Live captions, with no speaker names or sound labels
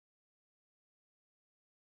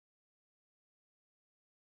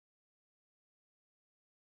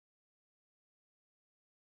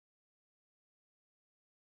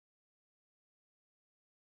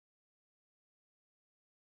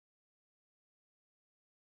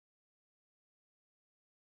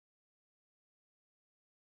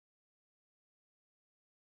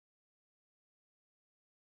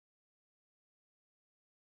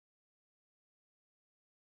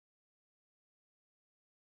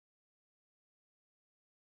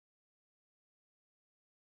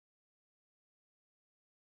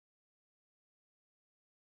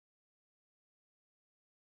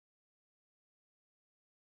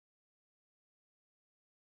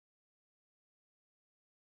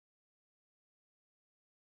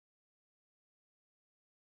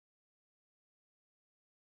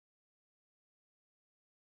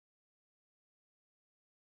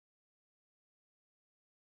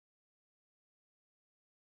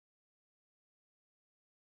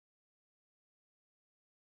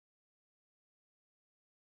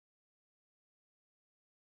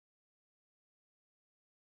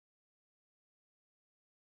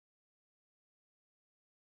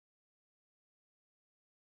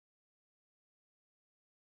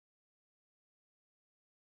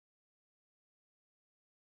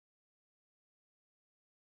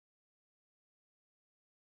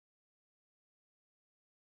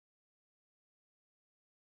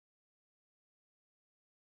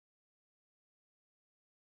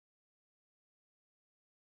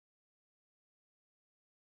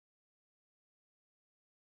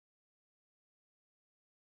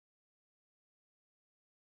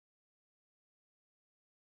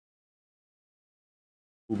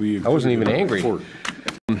I wasn't even angry.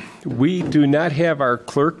 We do not have our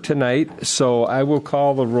clerk tonight, so I will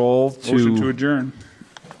call the roll to... Motion to adjourn.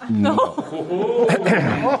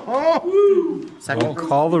 We'll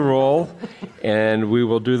call the roll, and we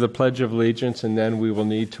will do the Pledge of Allegiance, and then we will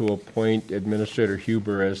need to appoint Administrator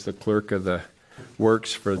Huber as the clerk of the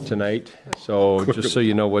works for tonight. So just so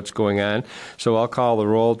you know what's going on. So I'll call the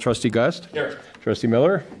roll. Trustee Gust? Here. Trustee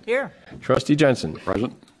Miller? Here. Trustee Jensen?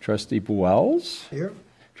 Present. Trustee Wells? Here.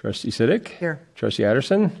 Trustee Siddick? Here. Trustee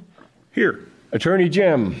Adderson? Here. Attorney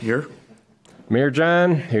Jim? Here. Mayor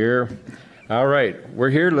John? Here. All right, we're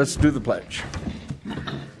here. Let's do the pledge.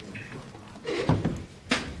 I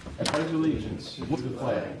pledge allegiance to the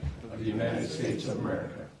flag of the United States of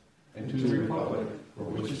America and to the republic for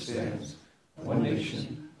which it stands, one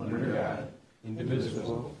nation, under God,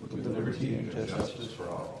 indivisible, with liberty and justice for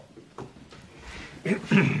all.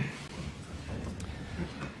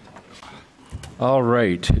 All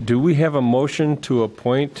right. Do we have a motion to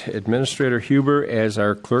appoint Administrator Huber as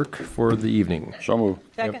our clerk for the evening? So moved.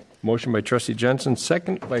 Second. Motion by Trustee Jensen,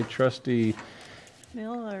 second by Trustee...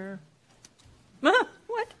 Miller. What?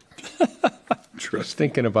 Just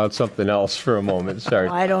thinking about something else for a moment. Sorry.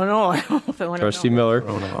 I don't know. I don't know if I want to Trustee know. Miller.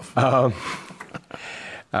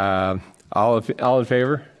 All in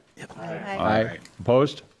favor? Aye.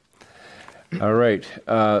 Opposed? All right.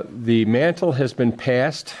 The mantle has been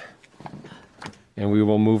passed, and we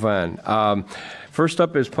will move on. First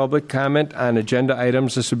up is public comment on agenda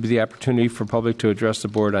items. This would be the opportunity for public to address the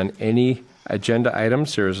board on any agenda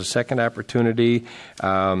items. There is a second opportunity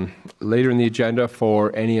later in the agenda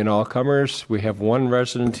for any and all comers. We have one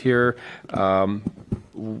resident here. Will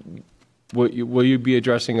you be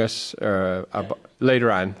addressing us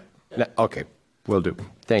later on? No, okay, will do.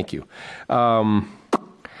 Thank you.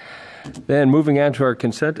 Then moving on to our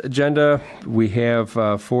consent agenda, we have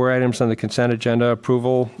 4 items on the consent agenda.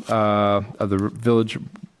 Approval of the Village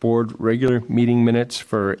Board regular meeting minutes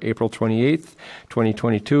for April 28th,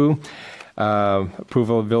 2022.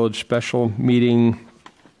 Approval of Village special meeting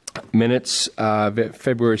minutes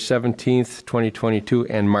February 17th, 2022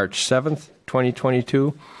 and March 7th,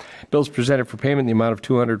 2022. Bills presented for payment in the amount of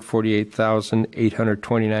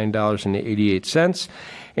 $248,829.88,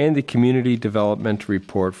 and the Community Development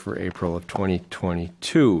Report for April of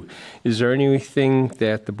 2022. Is there anything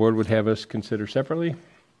that the board would have us consider separately?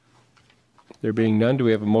 There being none, do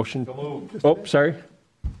we have a motion? Oh, sorry.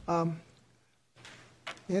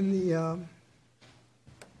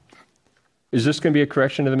 Is this going to be a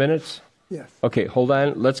correction to the minutes? Yes. Okay, hold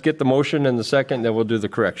on. Let's get the motion and the second, then we'll do the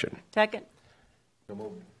correction. Second.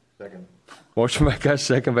 Second. Motion by Gus,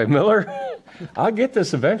 second by Miller. I'll get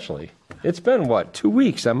this eventually. It's been, 2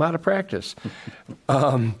 weeks? I'm out of practice.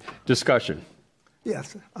 Discussion.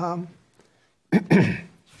 Yes.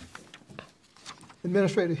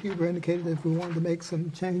 Administrator Huber indicated if we wanted to make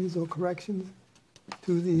some changes or corrections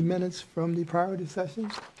to the minutes from the priority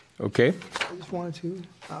sessions. Okay. I just wanted to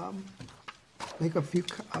make a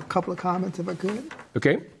couple of comments if I could.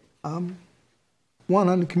 Okay. One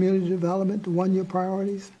on the community development, the 1-year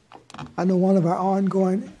priorities. I know one of our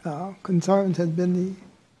ongoing concerns has been the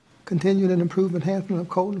continued and improved enhancement of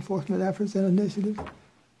code enforcement efforts and initiatives.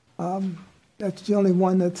 That's the only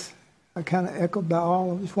one that's kind of echoed by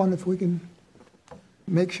all. I just wonder if we can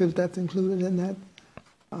make sure that that's included in that.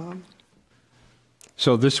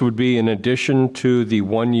 So this would be in addition to the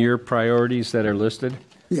 1-year priorities that are listed?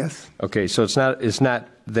 Yes. Okay, so it's not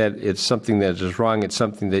that it's something that is wrong, it's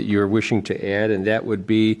something that you're wishing to add, and that would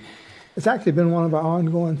be... It's actually been one of our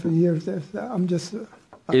ongoing for years. I'm just...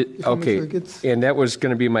 okay, sure and that was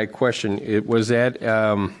going to be my question. Was that...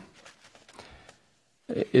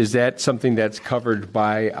 is that something that's covered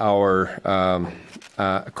by our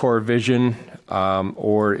core vision,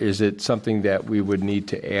 or is it something that we would need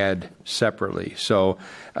to add separately? So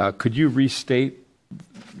could you restate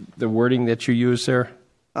the wording that you used there?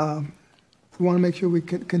 We want to make sure we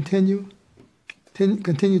can continue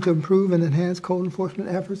to improve and enhance code enforcement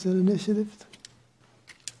efforts and initiatives.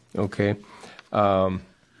 Okay.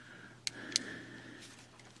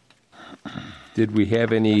 Did we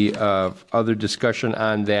have any other discussion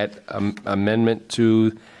on that amendment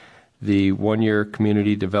to the 1-year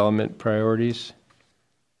community development priorities?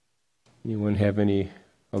 Anyone have any?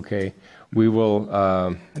 Okay. We will...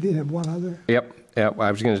 I did have one other. Yep.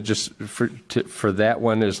 I was going to just, for that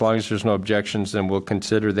one, as long as there's no objections, then we'll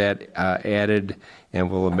consider that added,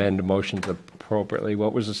 and we'll amend the motions appropriately.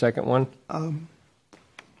 What was the second one?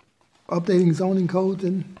 Updating zoning codes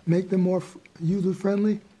and make them more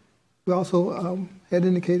user-friendly. We also had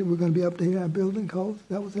indicated we're going to be updating our building codes.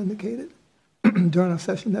 That was indicated during our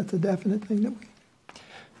session. That's a definite thing that we...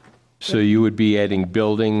 So you would be adding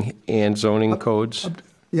building and zoning codes?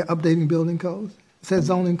 Yeah, updating building codes. It says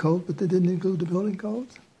zoning code, but they didn't include the building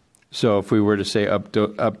codes. So if we were to say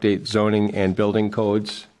update zoning and building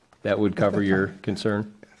codes, that would cover your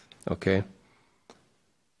concern? Okay.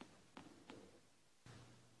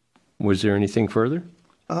 Was there anything further?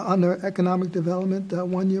 Under economic development,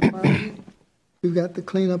 1 year priority, we've got the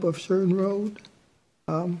cleanup of Sheridan Road.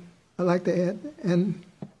 I'd like to add, and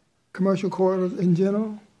commercial corridors in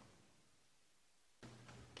general.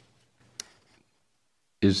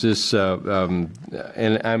 Is this, and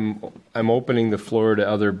I'm opening the floor to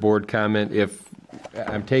other board comment if,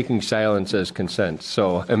 I'm taking silence as consent,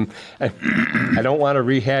 so I don't want to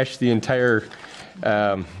rehash the entire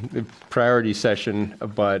priority session,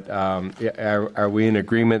 but are we in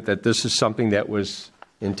agreement that this is something that was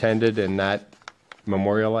intended and not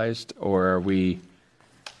memorialized, or are we?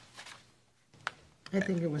 I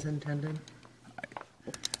think it was intended.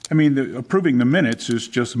 I mean, approving the minutes is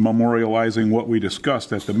just memorializing what we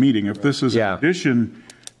discussed at the meeting. If this is in addition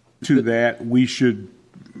to that, we should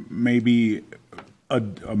maybe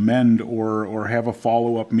amend or have a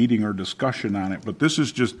follow-up meeting or discussion on it. But this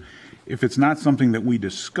is just, if it's not something that we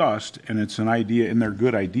discussed and it's an idea and they're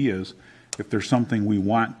good ideas, if there's something we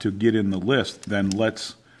want to get in the list, then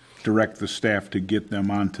let's direct the staff to get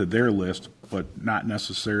them onto their list, but not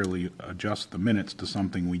necessarily adjust the minutes to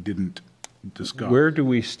something we didn't discuss. Where do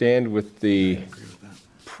we stand with the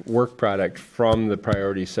work product from the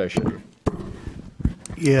priority session?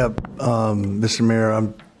 Yeah, Mr. Mayor,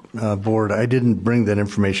 I'm board. I didn't bring that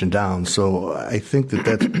information down, so I think that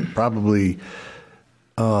that's probably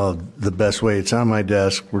the best way. It's on my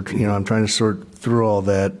desk. I'm trying to sort through all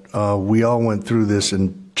that. We all went through this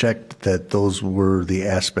and checked that those were the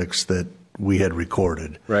aspects that we had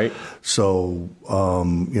recorded. Right. So,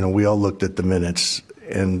 we all looked at the minutes,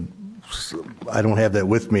 and I don't have that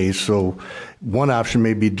with me. So one option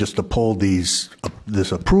may be just to pull this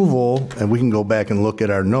approval, and we can go back and look at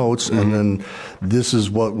our notes, and then this is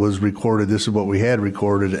what was recorded, this is what we had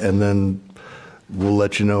recorded, and then we'll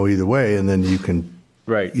let you know either way, and then you can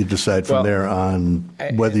you decide from there on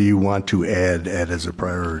whether you want to add as a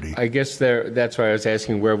priority. I guess that's why I was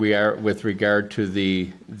asking where we are with regard to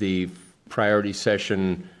the priority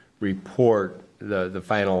session report, the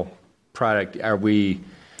final product.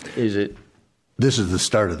 Is it? This is the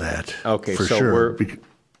start of that. Okay, for so sure.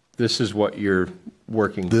 This is what you're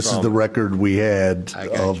working This from. is the record we had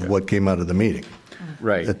of what came out of the meeting.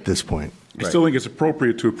 Right. At this point. I still think it's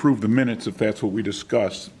appropriate to approve the minutes if that's what we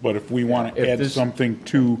discussed, but if we want to add something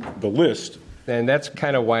to the list. And that's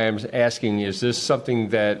kind of why I'm asking, is this something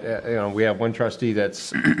that, we have one trustee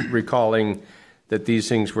that's recalling that these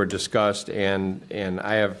things were discussed, and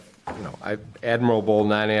I have, admirable,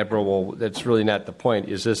 non-admirable, that's really not the point.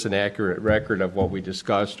 Is this an accurate record of what we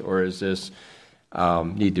discussed, or is this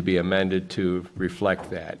need to be amended to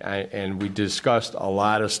reflect that? And we discussed a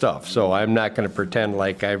lot of stuff, so I'm not going to pretend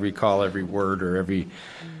like I recall every word or every...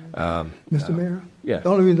 Mr. Mayor? Yeah. The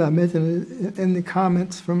only reason I mentioned it, in the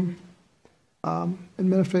comments from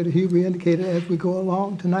Administrator Hugh, we indicated as we go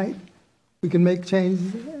along tonight, we can make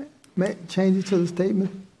changes to the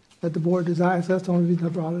statement that the board desires. That's the only reason I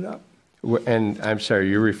brought it up. And I'm sorry,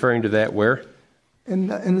 you're referring to that where? In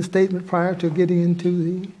the statement prior to getting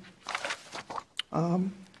into the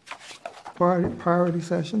priority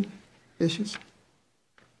session issues.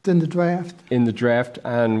 It's in the draft. In the draft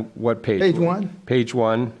on what page? Page 1. Page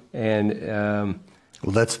 1, and...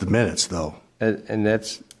 well, that's the minutes, though. And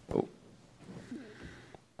that's...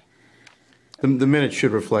 The minutes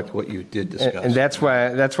should reflect what you did discuss. And that's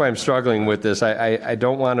why I'm struggling with this. I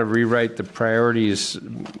don't want to rewrite the priorities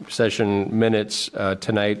session minutes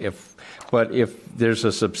tonight, but if there's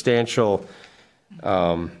a substantial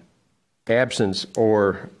absence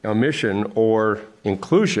or omission or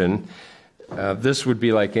inclusion, this would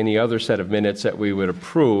be like any other set of minutes that we would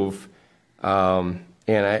approve. And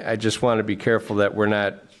I just want to be careful that we're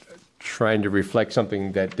not trying to reflect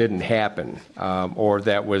something that didn't happen or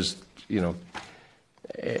that was,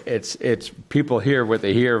 it's people hear what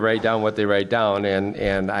they hear, write down what they write down,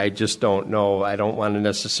 and I just don't know. I don't want to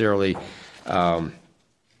necessarily,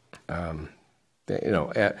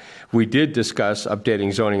 we did discuss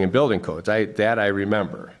updating zoning and building codes. That I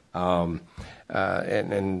remember,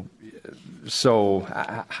 and so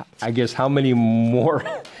I guess how many more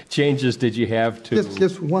changes did you have to?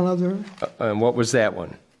 Just one other. And what was that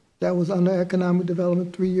one? That was under economic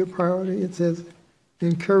development 3-year priority. It says,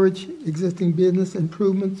 encourage existing business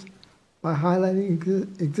improvements by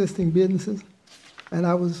highlighting existing businesses. And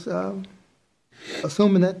I was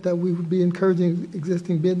assuming that we would be encouraging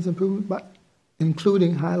existing business improvement by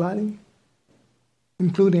including highlighting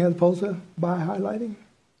including as opposed to by highlighting.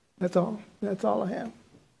 That's all. That's all I have.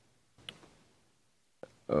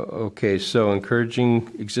 Okay, so encouraging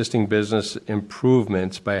existing business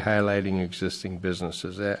improvements by highlighting existing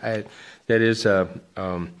businesses. That is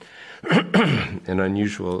an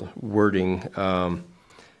unusual wording.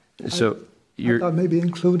 So I thought maybe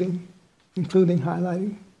including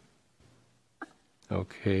highlighting.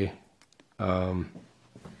 Okay.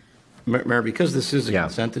 Mayor, because this is a Yeah.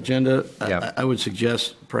 consent agenda, Yeah. I would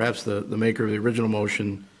suggest perhaps the maker of the original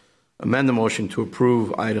motion amend the motion to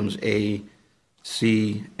approve items A,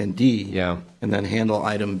 C, and D. Yeah. And then handle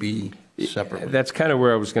item B separately. That's kind of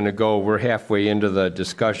where I was going to go. We're halfway into the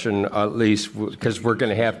discussion, at least, because we're going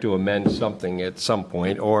to have to amend something at some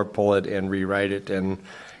point, or pull it and rewrite it and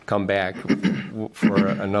come back for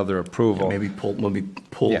another approval. Maybe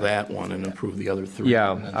pull Yeah. that one and approve the other three.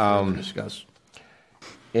 Yeah, And then further discuss.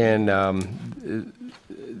 And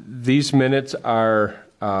these minutes are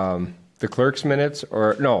the clerk's minutes,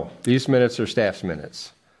 or no, these minutes are staff's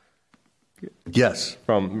minutes Yes,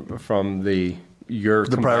 from your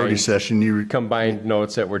the priority session, you, combined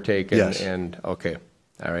notes that were taken. Yes. And, okay,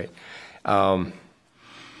 all right.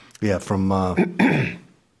 yeah, from our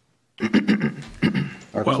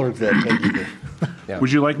clerk that taking it. Yeah.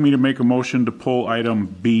 Would you like me to make a motion to pull item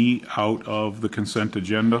B out of the consent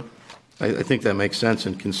agenda? I think that makes sense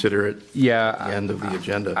and consider it Yeah. the end of the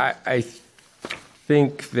agenda. I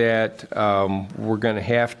think that we're going to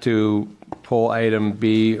have to pull item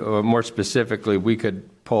B, or more specifically, we could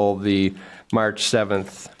pull the March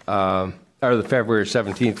 7th, or the February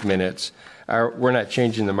 17th minutes. We're not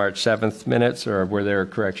changing the March 7th minutes, or were there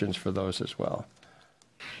corrections for those as well?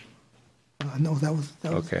 No, that was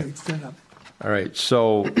Okay. the extent of it. All right,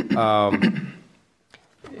 so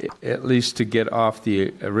at least to get off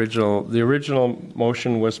the original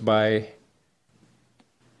motion was by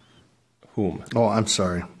whom? Oh, I'm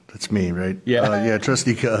sorry. That's me, right? Yeah. Yeah,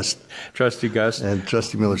 trustee Gust Trustee Gus? and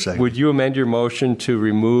trustee Miller second. Would you amend your motion to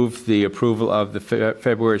remove the approval of the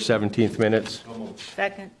February 17th minutes?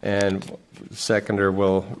 Second. And seconder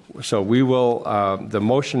will, so we will, the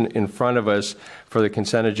motion in front of us for the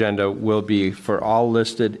consent agenda will be for all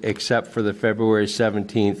listed except for the February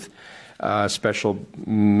 17th special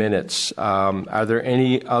minutes. Are there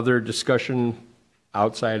any other discussion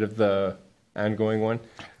outside of the ongoing one?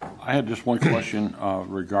 I had just one question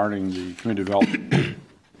regarding the community development,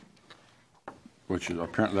 which is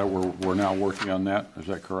apparently that we're now working on that. Is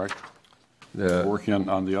that correct? We're working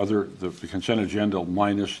on the other, the consent agenda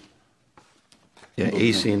minus. Yeah,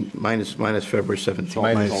 AC minus February 17th.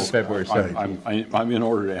 Minus February 17th. I'm in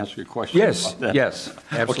order to ask you a question. Yes, about that. yes,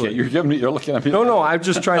 absolutely. Okay, you're looking at me. No, I'm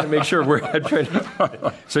just trying to make sure I'm trying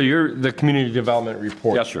to, so you're the community development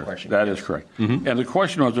report. Yes, sir. question. That is correct. And the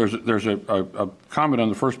question was, there's a comment on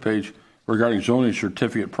the first page regarding zoning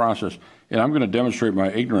certificate process, and I'm going to demonstrate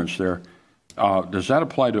my ignorance there. Does that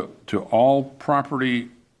apply to all property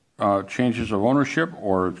changes of ownership,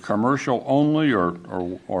 or commercial only, or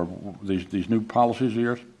these new policies of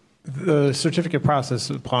yours? The certificate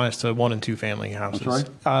process applies to 1 and 2 family houses.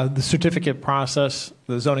 The certificate process,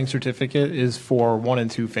 the zoning certificate, is for 1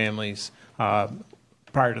 and 2 families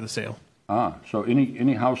prior to the sale. So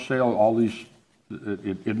any house sale, all these,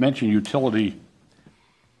 it mentioned utility,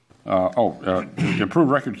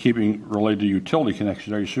 improved record keeping related to utility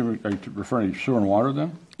connections. Are you referring to sewer and water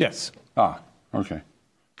then? Yes. Okay.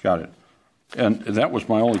 Got it. And that was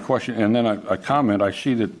my only question. And then a comment, I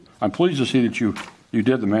see that, I'm pleased to see that you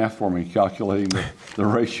did the math for me, calculating the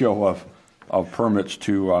ratio of permits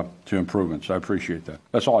to improvements. I appreciate that.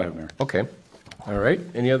 That's all I have, Mayor. Okay. All right.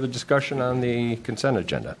 Any other discussion on the consent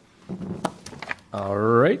agenda? All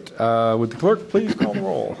right. Would the clerk please call the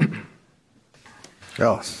roll?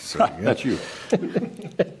 Oh, sorry. Yeah. That's you.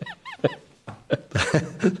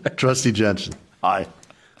 Trustee Jensen. Aye.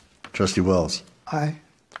 Trustee Wells. Aye.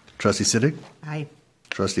 Trustee Siddick. Aye.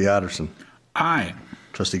 Trustee Otterson. Aye.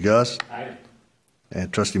 Trustee Gus. Aye.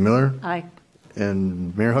 And Trustee Miller. Aye.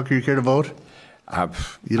 And Mayor Hooker, you care to vote?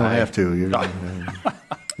 You don't have to.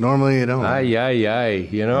 Normally you don't. Aye,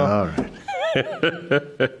 you know? All right.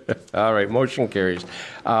 All right, motion carries.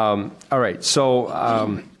 All right,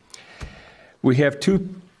 so we have two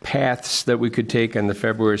paths that we could take on the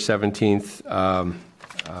February 17th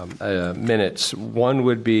minutes. One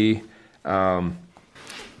would be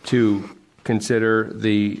to consider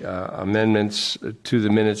the amendments to the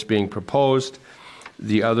minutes being proposed.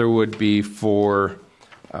 The other would be for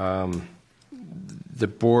the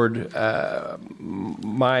board.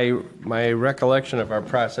 My recollection of our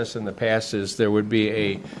process in the past is there would be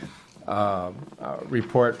a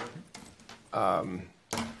report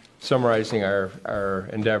summarizing our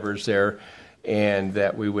endeavors there, and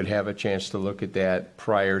that we would have a chance to look at that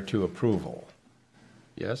prior to approval.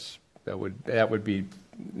 Yes, that would be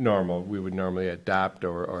normal. We would normally adopt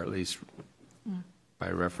or at least by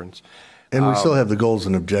reference. And we still have the goals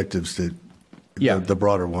and objectives to, Yeah. the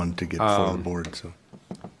broader one to get before the board, so.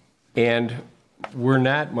 And we're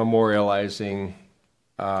not memorializing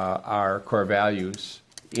our core values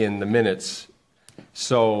in the minutes.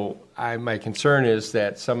 So my concern is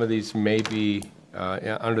that some of these may be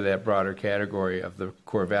under that broader category of the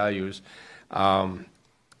core values. And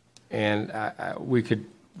we could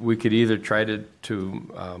either try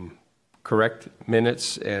to correct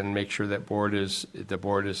minutes and make sure that the board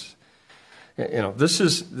is, this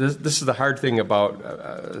is the hard thing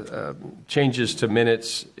about changes to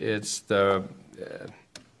minutes. It's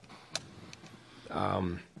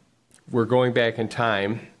we're going back in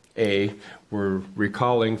time. A, we're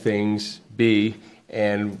recalling things. B,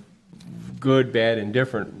 and good, bad, and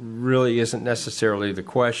different really isn't necessarily the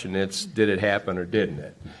question. It's did it happen or didn't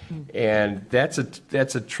it? And that's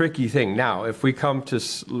a tricky thing. Now, if we come to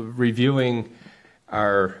reviewing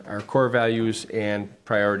our core values and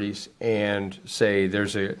priorities and say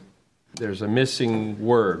there's a missing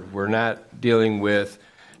word, we're not dealing with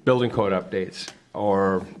building code updates,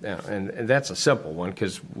 and that's a simple one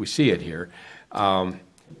because we see it here, and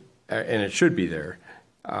it should be there,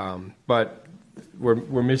 but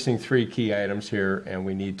we're missing 3 key items here, and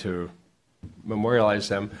we need to memorialize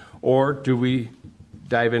them. Or do we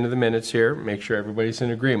dive into the minutes here, make sure everybody's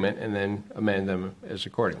in agreement, and then amend them as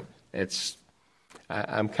accordingly?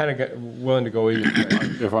 I'm kind of willing to go either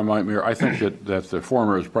way. If I might, Mayor, I think that the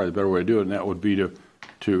former is probably the better way to do it, and that would be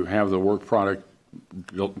to have the work product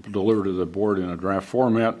delivered to the board in a draft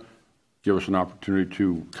format, give us an opportunity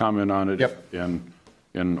to comment on it. Yep.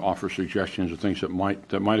 And offer suggestions of things that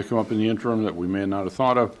might have come up in the interim that we may not have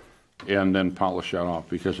thought of, and then polish that off,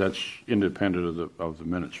 because that's independent of the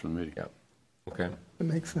minutes from the meeting. Yep. Okay. That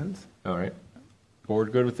makes sense. All right.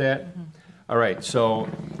 Board good with that? All right. So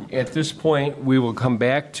at this point, we will come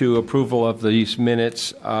back to approval of these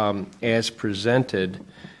minutes as presented.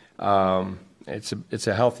 It's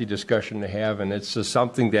a healthy discussion to have, and it's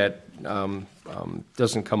something that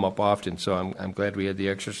doesn't come up often. So I'm glad we had the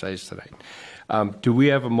exercise tonight. Do we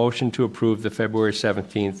have a motion to approve the February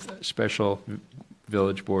 17th special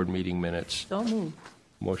village board meeting minutes? So moved.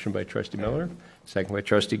 Motion by Trustee Miller, second by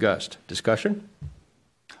Trustee Gust. Discussion?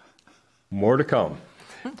 More to come.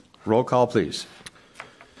 Roll call, please.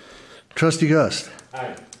 Trustee Gust.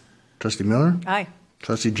 Aye. Trustee Miller. Aye.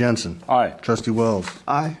 Trustee Jensen. Aye. Trustee Wells.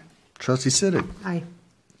 Aye. Trustee Siddick. Aye.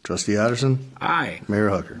 Trustee Otterson. Aye. Mayor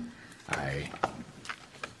Hooker. Aye.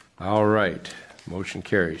 All right. Motion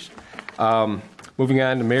carries. Moving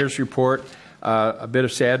on to Mayor's report, a bit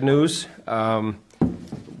of sad news.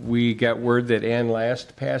 We got word that Ann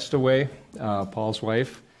Last passed away, Paul's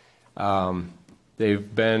wife.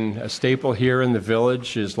 They've been a staple here in the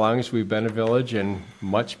village as long as we've been a village and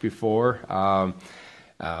much before.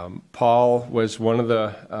 Paul was one of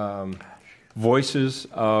the voices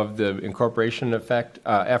of the incorporation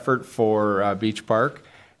effort for Beach Park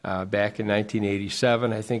back in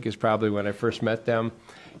 1987, I think is probably when I first met them.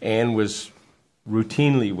 Ann was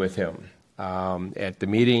routinely with him at the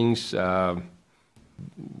meetings, at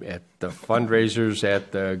the fundraisers,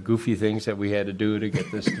 at the goofy things that we had to do to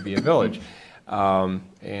get this to be a village.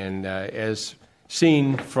 And as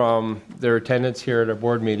seen from their attendance here at our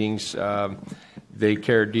board meetings, they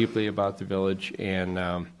care deeply about the village.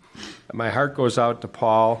 And my heart goes out to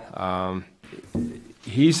Paul.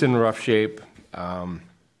 He's in rough shape.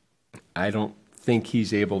 I don't think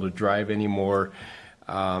he's able to drive anymore.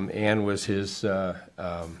 Ann was his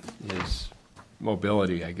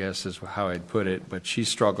mobility, I guess is how I'd put it, but she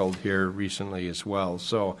struggled here recently as well.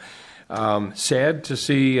 So sad to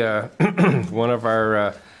see one of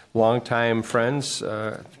our longtime friends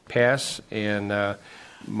pass, and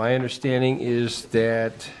my understanding is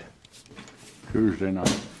that Tuesday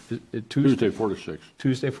night. Tuesday 4 to 6.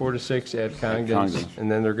 Tuesday 4 to 6 at Congdon's, Congdon's.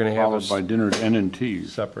 and then they're going to have Followed by dinner at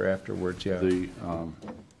N&T's. supper afterwards. Yeah.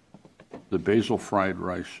 The basil fried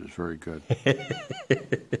rice is very good.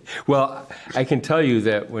 Well, I can tell you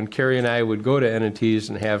that when Carrie and I would go to N&T's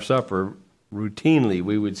and have supper, routinely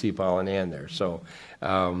we would see Paul and Ann there. So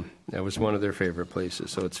that was one of their favorite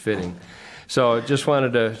places, so it's fitting. So just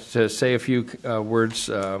wanted to say a few words,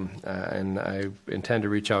 and I intend to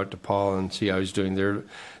reach out to Paul and see how he's doing.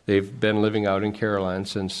 They've been living out in Caroline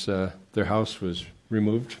since their house was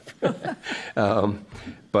removed.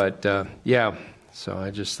 Yeah, so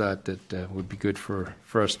I just thought that would be good for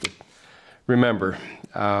us to remember.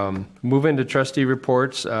 Move into trustee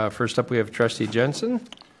reports. First up, we have Trustee Jensen.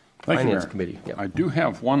 Thank you, Finance Mayor. Committee. Yep. I do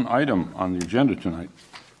have one item on the agenda tonight,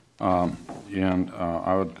 and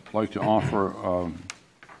I would like to offer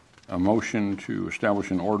a motion to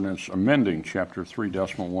establish an ordinance amending Chapter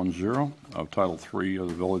 3.10 of Title 3 of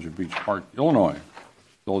the Village of Beach Park, Illinois,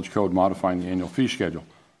 Village Code modifying the annual fee schedule.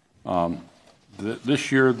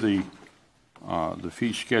 This year, the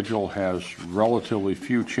fee schedule has relatively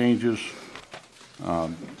few changes,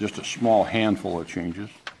 just a small handful of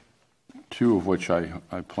changes, two of which I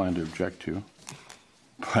plan to object to.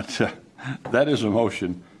 But that is a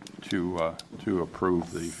motion to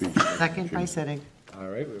approve the fee schedule. Second by Sitting. All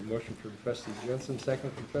right, we have a motion from trustee Jensen,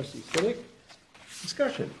 second from trustee Siddick.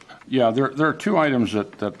 Discussion. Yeah, there are two items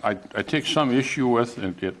that I take some issue with,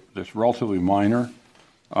 and it's relatively minor.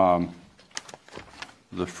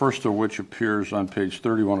 The first of which appears on page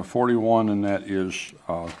 31 of 41, and that is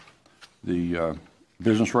the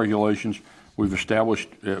business regulations. We've established,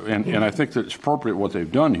 and I think that it's appropriate what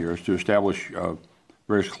they've done here is to establish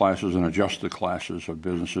various classes and adjust the classes of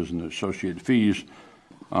businesses and the associated fees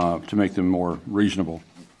to make them more reasonable.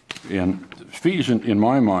 And fees, in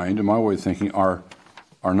my mind, in my way of thinking, are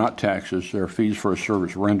not taxes. They're fees for a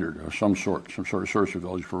service rendered of some sort of service the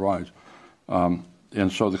village provides. And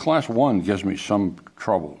so the class 1 gives me some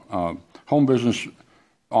trouble. Home business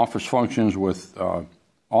office functions with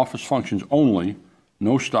office functions only,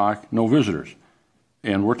 no stock, no visitors.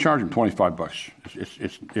 And we're charging $25.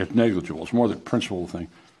 It's negligible. It's more the principal thing.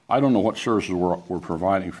 I don't know what services we're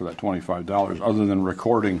providing for that $25 other than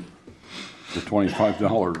recording the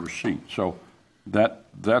 $25 receipt. So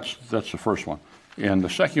that's the first one. And the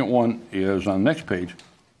second one is on the next page.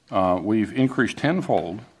 We've increased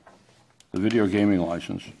tenfold the video gaming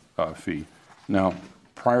license fee. Now,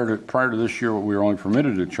 prior to this year, we were only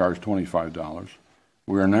permitted to charge $25.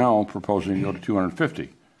 We are now proposing to go to $250.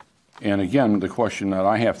 And again, the question that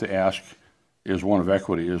I have to ask is one of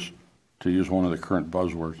equity, is to use one of the current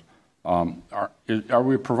buzzwords. Are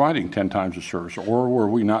we providing 10 times the service, or were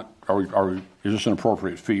we not? Is this an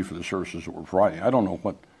appropriate fee for the services that we're providing? I don't know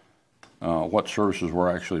what services we're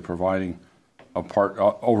actually providing apart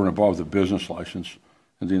over and above the business license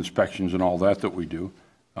and the inspections and all that we do.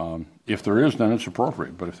 If there is, then it's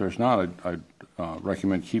appropriate. But if there's not, I'd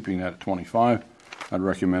recommend keeping that at $25. I'd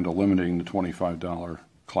recommend eliminating the $25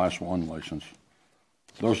 Class 1 license.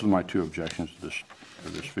 Those are my two objections to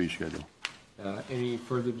this fee schedule. Any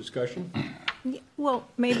further discussion? Well,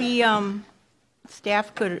 maybe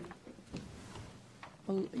staff could,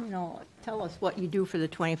 tell us what you do for the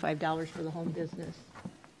 $25 for the home business.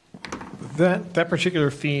 That particular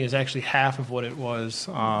fee is actually half of what it was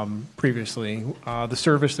previously. The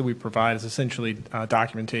service that we provide is essentially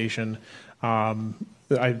documentation.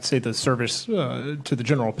 I'd say the service to the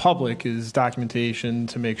general public is documentation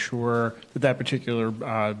to make sure that particular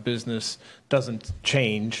business doesn't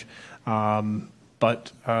change.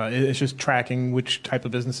 But it's just tracking which type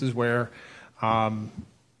of businesses where.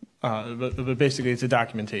 But basically, it's a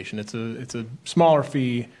documentation. It's a smaller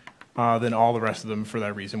fee than all the rest of them for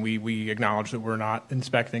that reason. We acknowledge that we're not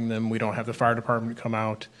inspecting them. We don't have the fire department come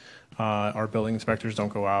out. Our building inspectors don't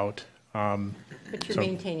go out. But you're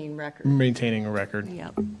maintaining record. Maintaining a record.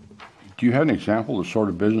 Yep. Do you have an example of the sort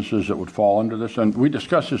of businesses that would fall under this? And we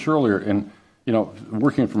discussed this earlier, and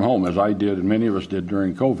working from home, as I did and many of us did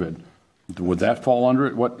during COVID, would that fall under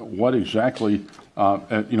it? What exactly?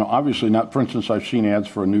 Obviously not. For instance, I've seen ads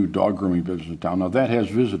for a new dog grooming business in town. Now that has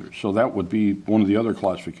visitors, so that would be one of the other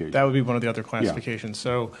classifications. That would be one of the other classifications.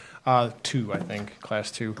 Yeah. So 2, I think,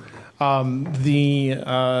 class 2.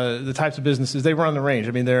 The types of businesses, they run the range.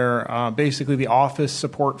 I mean, they're basically the office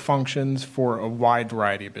support functions for a wide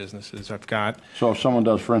variety of businesses. I've got. So if someone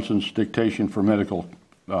does, for instance, dictation for medical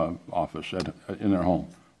office in their home,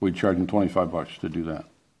 we'd charge them $25 to do that.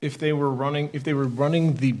 If they were running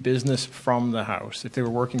the business from the house, if they were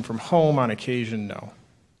working from home on occasion, no.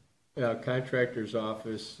 Contractor's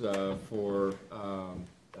office for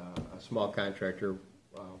a small contractor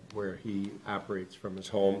where he operates from his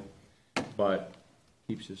home, but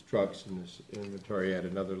keeps his trucks and his inventory at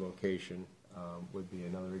another location would be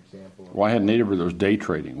another example. Well, I had a neighbor that was day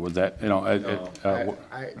trading. Would that,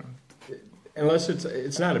 unless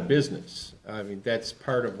it's not a business. I mean, that's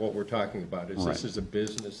part of what we're talking about. Is Right. This is a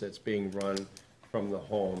business that's being run from the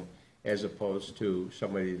home, as opposed to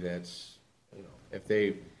somebody that's, if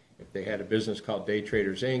they had a business called Day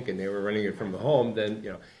Traders Inc. and they were running it from the home, then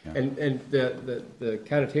and the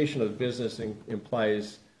connotation of the business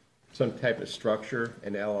implies some type of structure,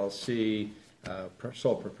 an LLC,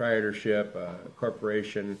 sole proprietorship,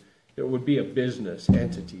 corporation. It would be a business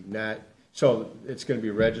entity, not so it's going to be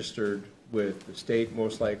registered with the state,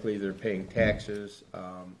 most likely. They're paying taxes,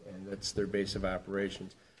 and that's their base of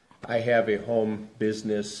operations. I have a home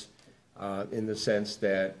business in the sense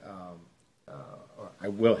that, or I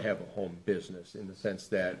will have a home business in the sense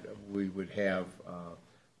that we would have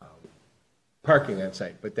parking on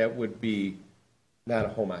site, but that would be not a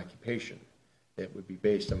home occupation. It would be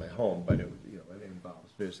based on my home, but it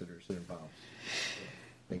involves visitors, it involves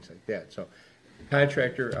things like that. So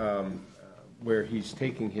contractor, where he's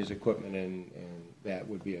taking his equipment and that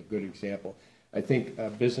would be a good example. I think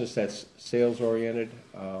a business that's sales-oriented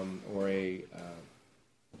or a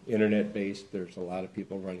internet-based, there's a lot of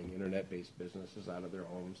people running internet-based businesses out of their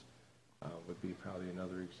homes, would be probably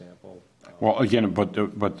another example. Well, again, but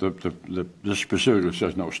this specifically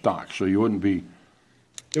says no stock, so you wouldn't be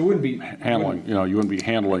There wouldn't be handling, you wouldn't be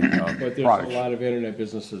handling but there's products. a lot of internet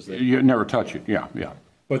businesses that. You never touch it, yeah.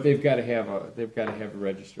 But they've got to have a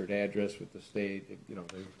registered address with the state, their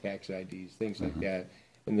tax IDs, things like that.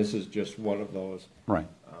 And this is just one of those. Right.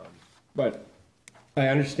 But I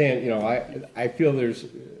understand, I feel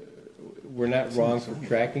we're not wrong for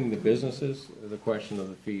tracking the businesses. The question of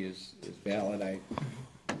the fee is valid.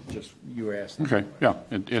 You were asking. Okay, yeah.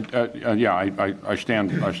 I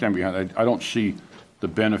stand behind it. I don't see the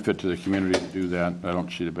benefit to the community to do that. I don't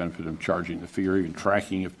see the benefit of charging the fee or even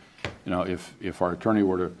tracking if our attorney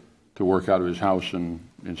were to work out of his house and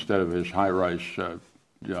instead of his high-rise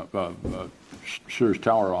Sears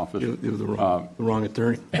Tower office. You're the wrong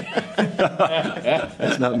attorney.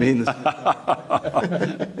 That's not me.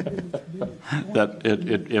 That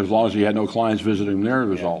as long as he had no clients visiting him there, it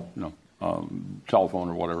was all telephone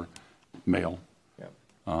or whatever, mail. Yeah.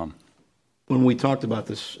 When we talked about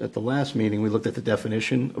this at the last meeting, we looked at the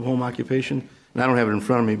definition of home occupation, and I don't have it in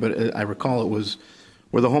front of me, but I recall it was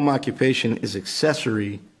where the home occupation is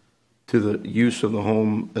accessory to the use of the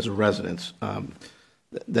home as a residence.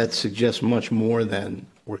 That suggests much more than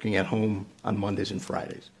working at home on Mondays and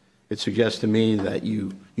Fridays. It suggests to me that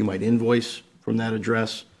you might invoice from that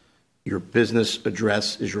address. Your business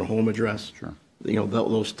address is your home address. Sure.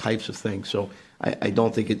 Those types of things. So I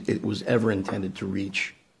don't think it was ever intended to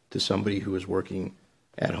reach to somebody who is working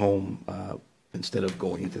at home instead of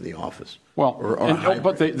going into the office. Well,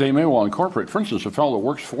 but they may well incorporate. For instance, a fellow that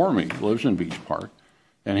works for me lives in Beach Park,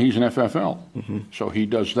 and he's an FFL. Mm-hmm. So he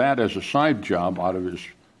does that as a side job out of his,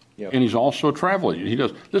 and he's also a travel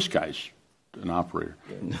agent. This guy's an operator,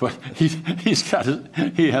 but he has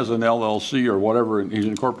an LLC or whatever, and he's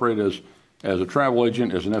incorporated as a travel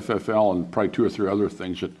agent, as an FFL, and probably 2 or 3 other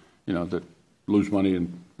things that that lose money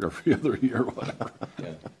every other year, or whatever.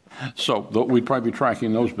 Yeah. So we'd probably be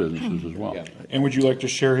tracking those businesses as well. Yeah. And would you like to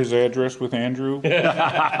share his address with Andrew?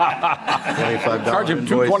 $25 Charge him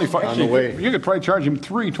 $2.25 on the way. You could probably charge him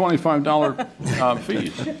 3 $25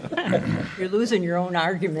 fees. You're losing your own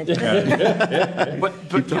argument. But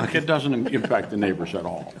it doesn't impact the neighbors at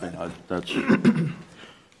all. That's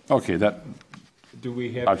okay. Do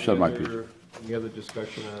we have I've said my piece. Any other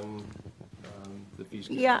discussion on the fees?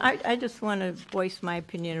 Yeah, I just want to voice my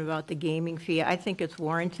opinion about the gaming fee. I think it's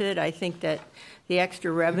warranted. I think that the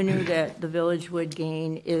extra revenue that the village would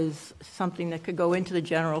gain is something that could go into the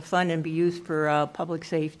general fund and be used for public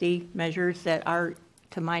safety measures that are,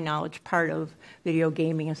 to my knowledge, part of video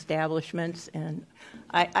gaming establishments. And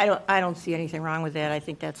I don't see anything wrong with that. I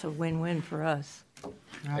think that's a win-win for us.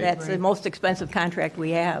 That's the most expensive contract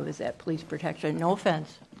we have, is that police protection. No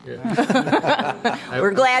offense. Yeah.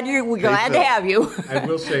 We're glad to have you. I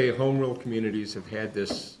will say home rule communities have had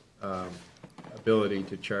this ability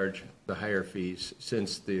to charge the higher fees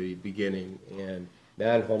since the beginning, and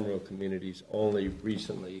non-home rule communities only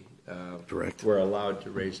recently were allowed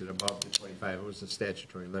to raise it above the 25. It was a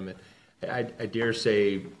statutory limit. I dare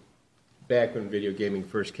say back when video gaming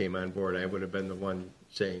first came on board, I would have been the one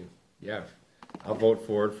saying, yeah, I'll vote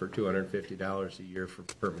for it for $250 a year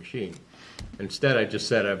per machine. Instead, I just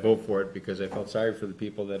said I vote for it because I felt sorry for the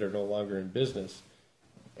people that are no longer in business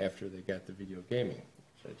after they got the video gaming,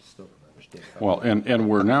 which I just still don't understand. Well, and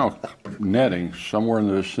we're now netting somewhere in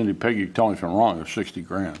the vicinity, Peggy, tell me if I'm wrong, of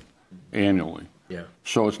 $60,000 annually. Yeah.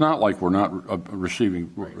 So it's not like we're not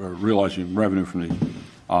realizing revenue from these.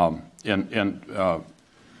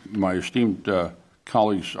 My esteemed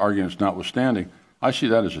colleagues' arguments notwithstanding, I see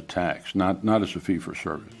that as a tax, not as a fee for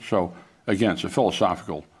service. So again, it's a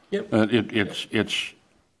philosophical. Yep. It's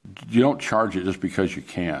you don't charge it just because you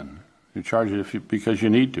can. You charge it because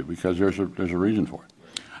you need to, because there's a reason for it.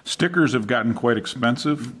 Stickers have gotten quite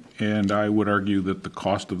expensive, and I would argue that the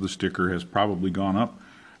cost of the sticker has probably gone up.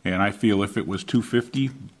 And I feel if it was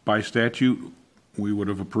 $250 by statute, we would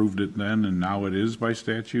have approved it then, and now it is by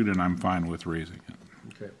statute, and I'm fine with raising it.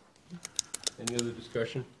 Okay. Any other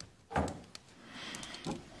discussion?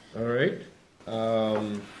 All right.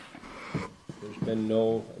 There's been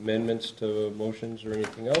no amendments to motions or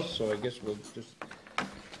anything else, so I guess we'll just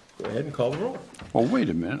go ahead and call the roll. Well, wait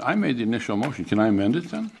a minute. I made the initial motion. Can I amend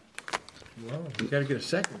it then? Well, you got to get a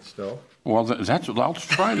second still. Well, that's what, I'll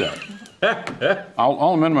try that.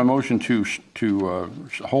 I'll amend my motion to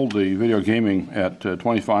hold the video gaming at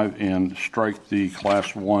 25 and strike the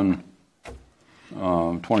Class 1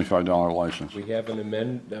 $25 license. We have an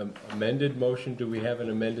amended motion. Do we have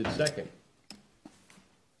an amended second?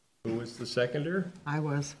 Who was the seconder? I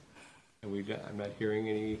was. And I'm not hearing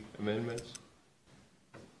any amendments.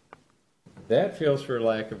 That fails for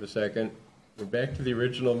lack of a second. We're back to the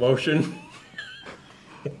original motion.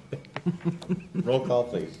 Roll call,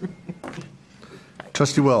 please.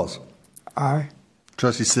 Trustee Wells. Aye.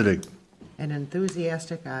 Trustee Siddig. An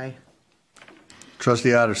enthusiastic aye. Trustee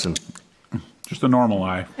Otterson. Just a normal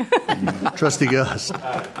aye. Trustee Gus.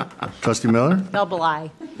 Trustee Miller. Double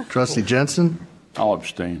I. Trustee Jensen. I'll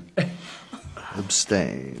abstain.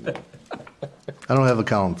 Abstain. I don't have a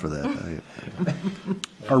column for that.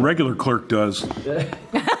 Our regular clerk does.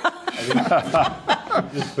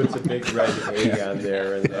 Just puts a big red A on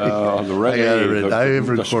there. And The red I got it A, written. I have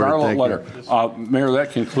the recorded, scarlet thank letter. Mayor,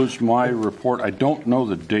 that concludes my report. I don't know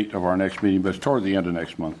the date of our next meeting, but it's toward the end of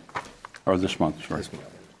next month, or this month, sorry.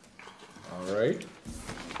 All right.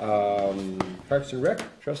 Parks and Rec,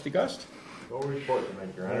 Trustee Gust. No report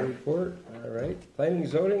tonight, Your No Honor. report. All right. Planning,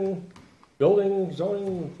 zoning, building,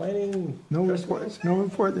 zoning, planning. No report, no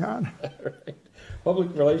report, Your Honor. All right. Public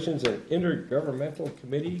Relations and Intergovernmental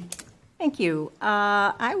Committee. Thank you.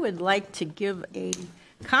 I would like to give a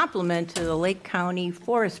compliment to the Lake County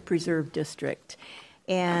Forest Preserve District.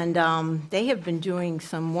 And they have been doing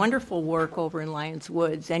some wonderful work over in Lyons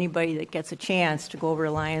Woods. Anybody that gets a chance to go over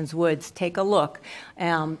to Lyons Woods, take a look,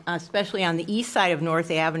 especially on the east side of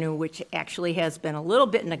North Avenue, which actually has been a little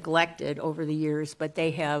bit neglected over the years, but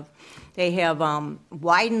they have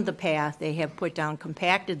widened the path. They have put down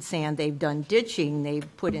compacted sand. They've done ditching.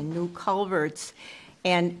 They've put in new culverts.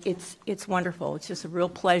 And it's wonderful. It's just a real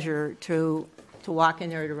pleasure to walk in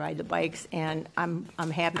there to ride the bikes, and I'm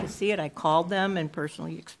happy to see it. I called them and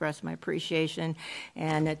personally expressed my appreciation,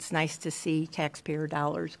 and it's nice to see taxpayer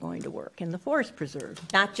dollars going to work in the forest preserve.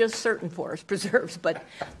 Not just certain forest preserves, but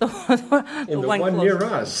the one near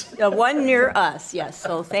us. The one near us, yes.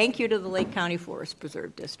 So thank you to the Lake County Forest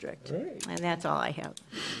Preserve District. All right. And that's all I have.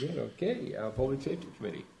 Good, okay. Public Safety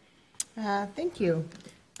Committee. Thank you.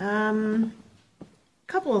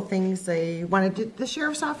 Couple of things I wanted to, the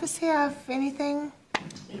sheriff's office have anything?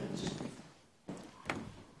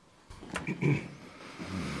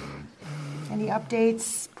 Any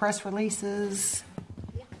updates, press releases?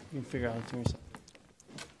 You can figure out to yourself.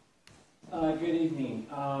 Good evening.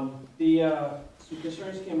 The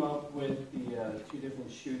concerns came up with the two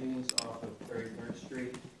different shootings off of 33rd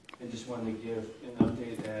Street. I just wanted to give an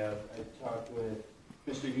update. I talked with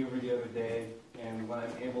Mr. Huber the other day, and what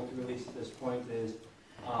I'm able to release at this point is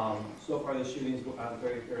so far the shootings on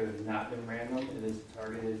 33rd have not been random. It is a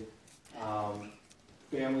targeted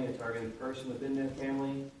family, a targeted person within that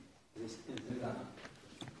family.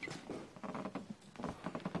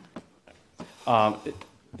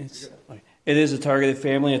 It is a targeted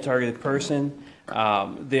family, a targeted person.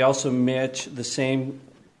 They also match the same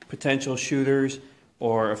potential shooters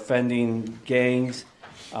or offending gangs.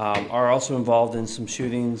 Are also involved in some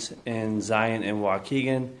shootings in Zion and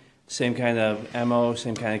Waukegan. Same kind of MO,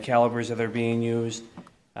 same kind of calibers that are being used.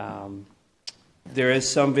 There is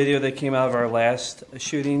some video that came out of our last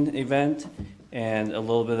shooting event, and a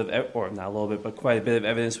little bit of, or not a little bit, but quite a bit of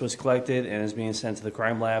evidence was collected and is being sent to the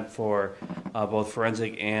crime lab for both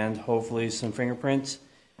forensic and hopefully some fingerprints.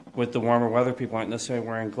 With the warmer weather, people aren't necessarily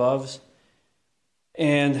wearing gloves.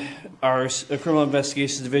 And our Criminal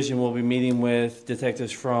Investigations Division will be meeting with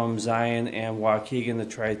detectives from Zion and Waukegan to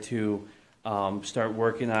try to start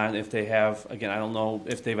working on if they have, again, I don't know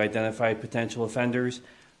if they've identified potential offenders.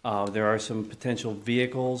 There are some potential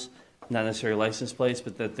vehicles, not necessarily license plates,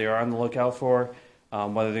 but that they are on the lookout for,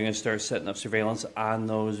 whether they're going to start setting up surveillance on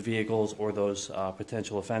those vehicles or those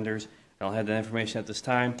potential offenders. I don't have that information at this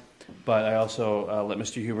time, but I also let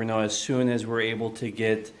Mr. Huber know as soon as we're able to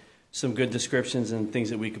get some good descriptions and things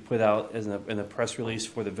that we could put out as in a press release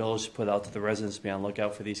for the village to put out to the residents to be on the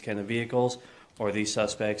lookout for these kind of vehicles or these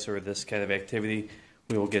suspects or this kind of activity.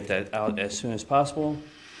 We will get that out as soon as possible.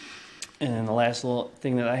 And then the last little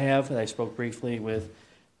thing that I have, that I spoke briefly with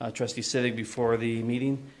Trustee Siddig before the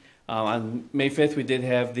meeting. On May 5th, we did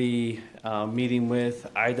have the meeting with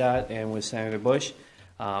IDOT and with Senator Bush.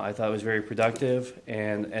 I thought it was very productive,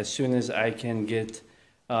 and as soon as I can get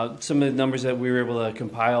some of the numbers that we were able to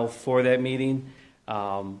compile for that meeting,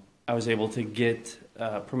 I was able to get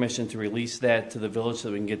permission to release that to the village so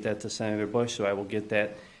that we can get that to Senator Bush. So I will get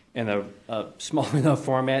that in a small enough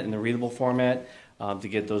format, in a readable format, to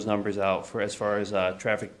get those numbers out for as far as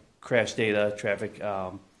traffic crash data, traffic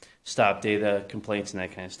stop data, complaints, and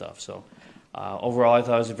that kind of stuff. So overall, I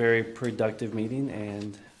thought it was a very productive meeting,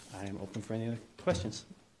 and I am open for any other questions.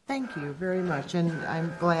 Thank you very much, and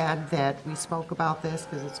I'm glad that we spoke about this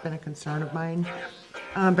because it's been a concern of mine.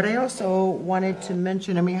 But I also wanted to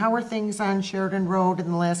mention, I mean, how are things on Sheridan Road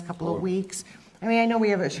in the last couple of weeks? I mean, I know we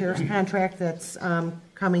have a sheriff's contract that's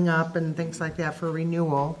coming up and things like that for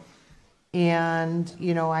renewal. And,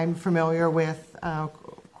 you know, I'm familiar with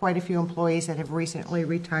quite a few employees that have recently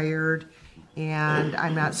retired, and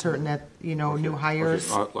I'm not certain that, you know, new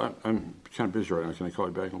hires I'm kind of busy right now. Can I call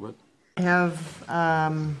you back in a bit? have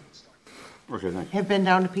Okay, thanks. have been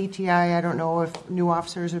down to PTI. I don't know if new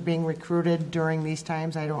officers are being recruited during these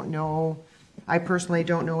times. I don't know. I personally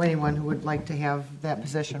don't know anyone who would like to have that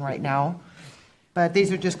position right now. But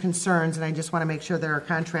these are just concerns, and I just want to make sure that our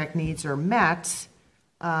contract needs are met,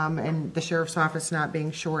 and the sheriff's office not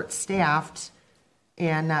being short-staffed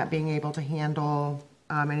and not being able to handle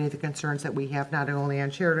any of the concerns that we have, not only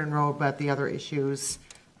on Sheridan Road, but the other issues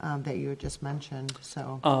that you had just mentioned.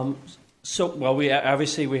 Well, we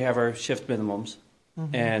obviously we have our shift minimums,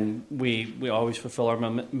 and we always fulfill our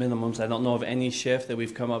minimums. I don't know of any shift that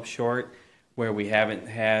we've come up short where we haven't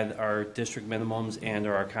had our district minimums and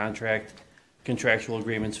or our contractual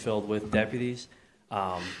agreements filled with deputies.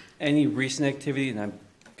 Any recent activity, and I'm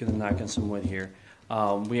going to knock on some wood here,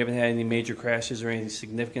 we haven't had any major crashes or any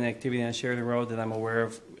significant activity on Sheridan Road that I'm aware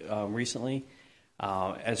of recently.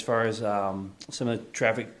 As far as some of the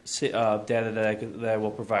traffic data that I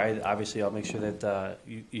will provide, obviously I'll make sure that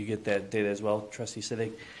you get that data as well, Trustee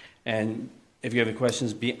Siddick. And if you have any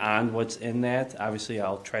questions beyond what's in that, obviously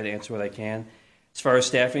I'll try to answer what I can. As far as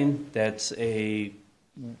staffing, that's a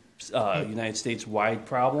United States-wide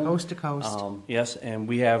problem. Coast to coast. Yes, and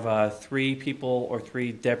we have 3 people or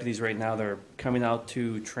 3 deputies right now that are coming out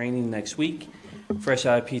to training next week. Fresh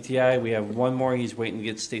out of PTI, we have 1 more. He's waiting to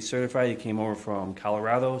get state certified. He came over from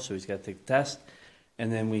Colorado, so he's got to take the test.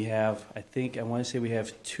 And then we have, I want to say we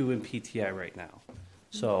have 2 in PTI right now.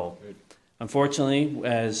 So, unfortunately,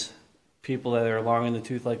 as people that are long in the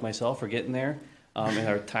tooth like myself are getting there, in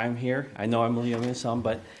our time here, I know I'm leaving some,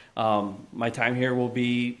 but my time here will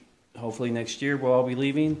be, hopefully next year we'll all be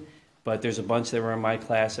leaving. But there's a bunch that were in my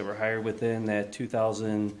class that were hired within that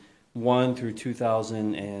 2001 through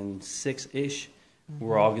 2006-ish.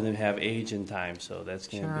 We're all going to have age and time, so that's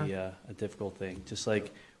going to be a difficult thing. Just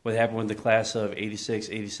like what happened with the class of 86,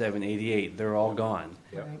 87, 88, they're all gone.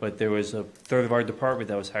 Yep. But there was a third of our department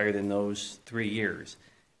that was hired in those 3 years,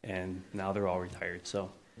 and now they're all retired.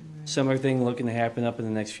 So similar thing looking to happen up in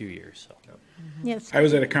the next few years. So. Yes. I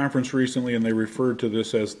was at a conference recently, and they referred to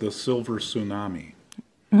this as the silver tsunami.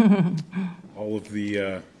 All of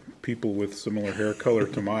the people with similar hair color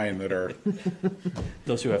to mine that are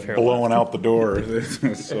those who have hair blowing out the door.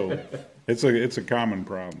 So it's a common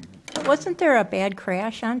problem. Wasn't there a bad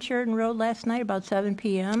crash on Sheridan Road last night about 7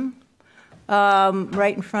 p.m.?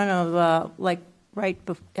 Right in front of,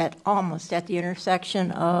 almost at the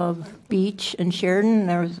intersection of Beach and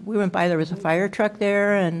Sheridan. We went by, there was a fire truck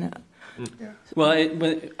there, and... Well,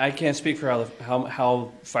 I can't speak for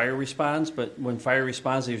how fire responds, but when fire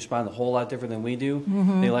responds, they respond a whole lot different than we do.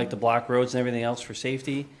 They like to block roads and everything else for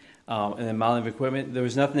safety, and the amount of equipment. There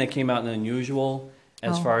was nothing that came out unusual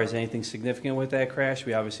as far as anything significant with that crash.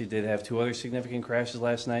 We obviously did have 2 other significant crashes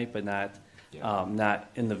last night, but not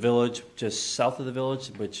in the village, just south of the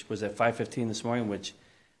village, which was at 5:15 this morning, which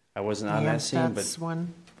I wasn't on that scene, but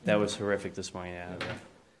that was horrific this morning. Yeah.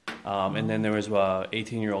 And then there was an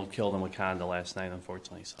 18-year-old killed in Wakanda last night,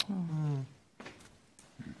 unfortunately. So.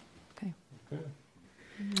 Okay. All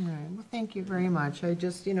right. Well, thank you very much. I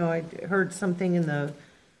just, I heard something in the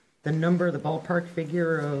number, the ballpark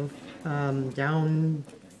figure of down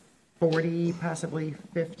 40, possibly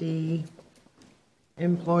 50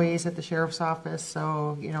 employees at the sheriff's office.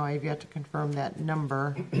 So, I've yet to confirm that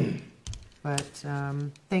number. But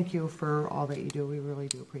thank you for all that you do. We really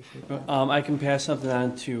do appreciate that. I can pass something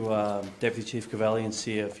on to Deputy Chief Cavelli and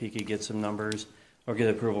see if he could get some numbers or get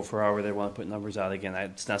approval for however they want to put numbers out. Again,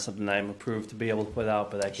 it's not something I'm approved to be able to put out,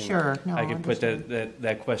 but I can put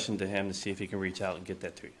that question to him to see if he can reach out and get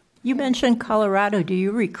that to you. You mentioned Colorado. Do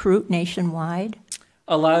you recruit nationwide?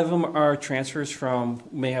 A lot of them are transfers from,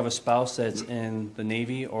 may have a spouse that's in the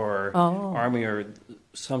Navy or Army or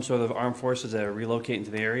some sort of armed forces that are relocating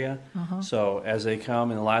to the area. So as they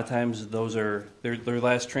come, and a lot of times those are their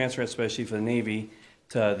last transfer, especially for the Navy,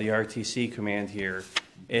 to the RTC command here.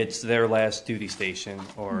 It's their last duty station,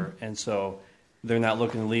 and so they're not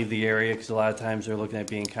looking to leave the area because a lot of times they're looking at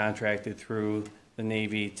being contracted through the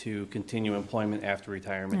Navy to continue employment after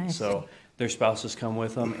retirement. I So their spouses come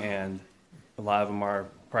with them, and a lot of them are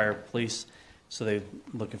prior police, so they're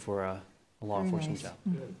looking for a law Very enforcement nice. job.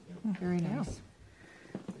 Very nice.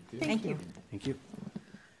 Thank you. Thank you.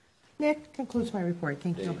 Nick, concludes my report.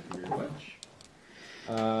 Thank you. Thank you very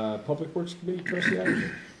much. Public Works Committee, Trustee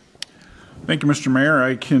Addison. Thank you, Mr. Mayor.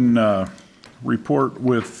 I can report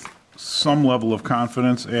with some level of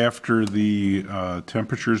confidence after the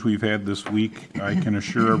temperatures we've had this week. I can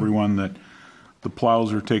assure everyone that the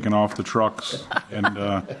plows are taken off the trucks,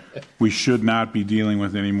 and we should not be dealing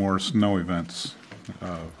with any more snow events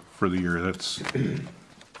for the year. That's,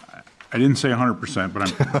 I didn't say 100%,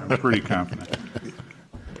 but I'm pretty confident.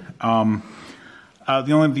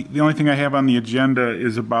 The only thing I have on the agenda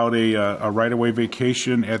is about a right-of-way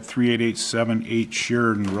vacation at 38878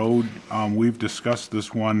 Sheridan Road. We've discussed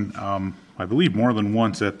this one, I believe, more than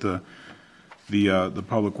once at the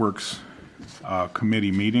Public Works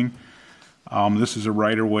Committee meeting. This is a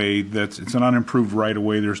right-of-way it's an unimproved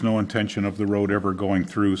right-of-way. There's no intention of the road ever going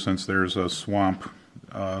through since there's a swamp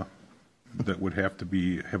that would have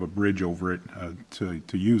to have a bridge over it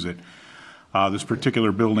to use it. This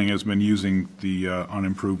particular building has been using the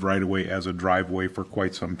unimproved right-of-way as a driveway for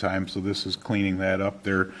quite some time, so this is cleaning that up.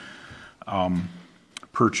 They're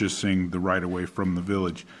purchasing the right-of-way from the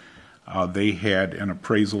village. They had an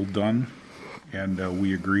appraisal done, and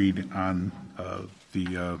we agreed on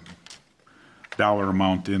the dollar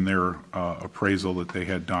amount in their appraisal that they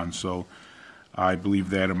had done. So I believe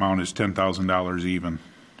that amount is $10,000 even.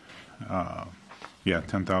 Yeah,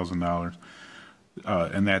 $10,000.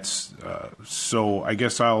 And that's, so I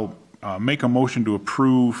guess I'll make a motion to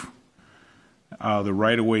approve the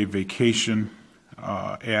right-of-way vacation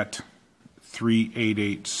at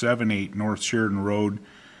 38878 North Sheridan Road,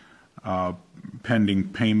 pending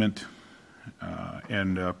payment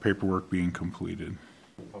and paperwork being completed.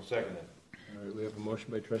 I'll second it. All right, we have a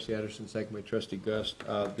motion by Trustee Addison, second by Trustee Gust.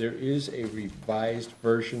 There is a revised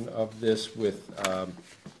version of this with,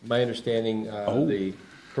 my understanding, the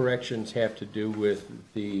corrections have to do with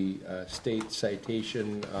the state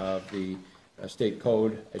citation of the state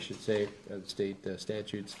code, I should say, the state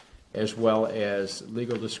statutes, as well as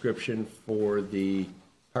legal description for the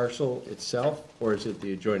parcel itself, or is it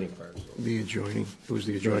the adjoining parcel? The adjoining, it was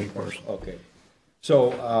the adjoining parcel. Okay.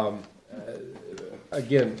 So,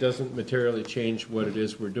 again, doesn't materially change what it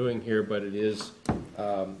is we're doing here, but it is,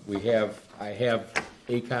 I have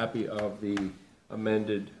a copy of the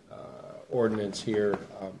amended ordinance here.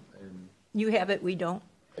 You have it, we don't?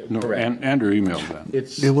 No, Correct. Andrew emailed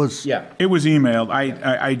that. It was- Yeah. It was emailed.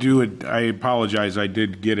 I apologize, I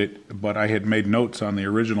did get it, but I had made notes on the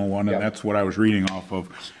original one, and Yeah. that's what I was reading off of.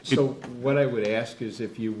 So what I would ask is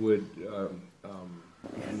if you would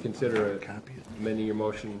consider amending your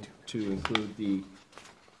motion to include the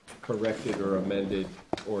corrected or amended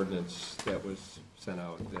ordinance that was sent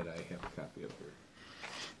out that I have a copy of here.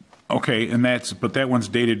 Okay, and but that one's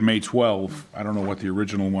dated May 12. I don't know what the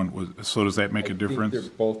original one was, so does that make a difference? I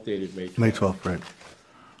think they're both dated May 12th. May 12th, right.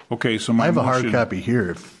 Okay, so my I have a hard motion- copy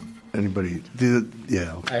here if anybody,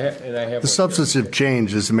 yeah. I have The one here. substantive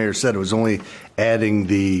change, as the mayor said, it was only adding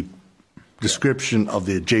the description of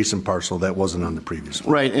the adjacent parcel that wasn't on the previous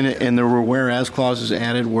one. Right, and there were whereas clauses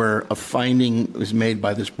added where a finding was made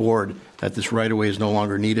by this board that this right-of-way is no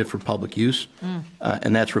longer needed for public use,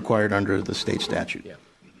 and that's required under the state statute. Yeah.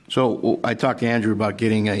 So I talked to Andrew about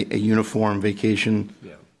getting a uniform vacation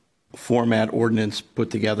Yeah. format ordinance put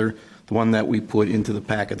together. The one that we put into the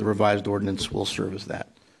packet, the revised ordinance, will serve as that.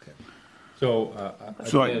 So,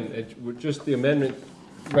 So again, just the amendment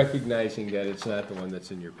recognizing that it's not the one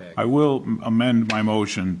that's in your packet. I will amend my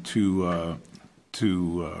motion to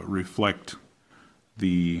reflect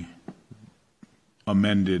the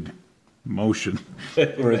amended motion,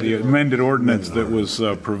 or the amended ordinance that was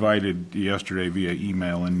provided yesterday via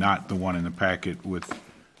email, and not the one in the packet with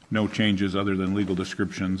no changes other than legal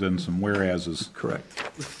descriptions and some whereases. Correct.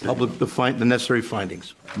 The necessary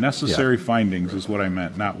findings. Necessary findings is what I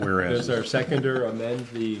meant, not Does whereas. our seconder amend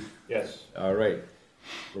the? Yes. All right,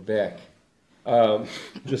 we're back.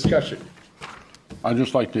 Discussion. I'd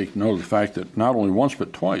just like to note the fact that not only once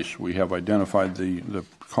but twice, we have identified the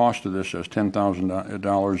cost of this as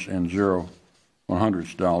 $10,000 and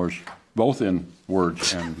 $100s, both in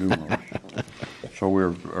words and numerals. So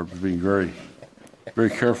we're being very, very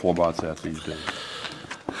careful about that these days.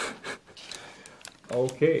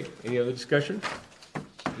 Okay, any other discussion?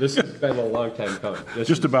 This has been a long time coming.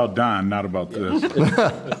 Just about Don, not about this.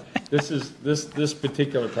 This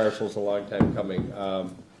particular parcel is a long time coming.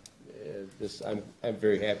 this, I'm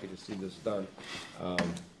very happy to see this done.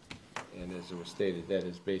 And as it was stated, that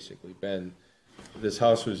has basically been, this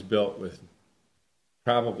house was built with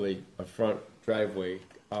probably a front driveway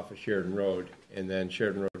off of Sheridan Road, and then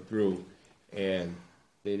Sheridan Road grew, and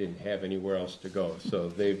they didn't have anywhere else to go. So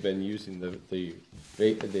they've been using the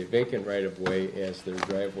vacant right-of-way as their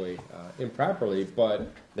driveway improperly,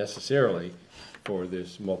 but necessarily for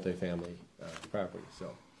this multifamily property.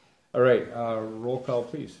 So, all right, roll call,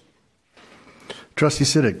 please. Trustee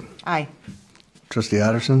Siddick. Aye. Trustee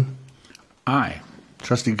Otterson. Aye.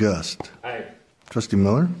 Trustee Gust. Aye. Trustee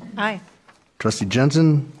Miller. Aye. Trustee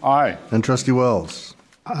Jensen. Aye. And Trustee Wells.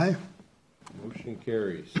 Aye. Motion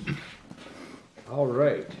carries. All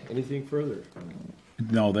right, anything further?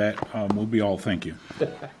 No, that will be all. Thank you.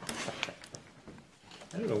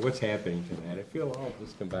 I don't know what's happening tonight. I feel all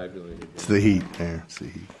discombobulated. It's the heat there. It's the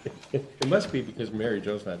heat. It must be because Mary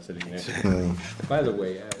Jo's not sitting there. By the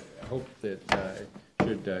way, I hope that I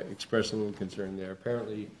should express a little concern there.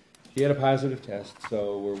 Apparently, she had a positive test,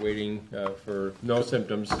 so we're waiting for no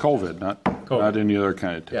symptoms. COVID, not any other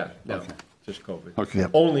kind of test. Yeah, no, Okay. just COVID. Okay.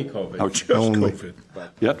 Yep. Only COVID. Oh, just Only. COVID.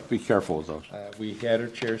 But, Yep, be careful with those. we had her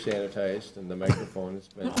chair sanitized, and the microphone has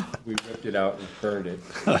been, we ripped it out and burned it.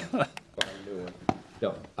 Bought a new one.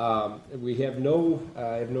 No, we have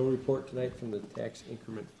I have no report tonight from the Tax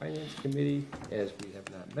Increment Finance Committee, as we have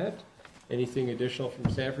not met. Anything additional from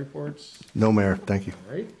staff reports? No, Mayor. Thank you.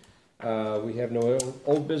 All right. We have no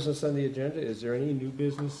old business on the agenda. Is there any new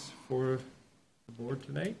business for the board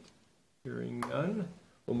tonight? Hearing none,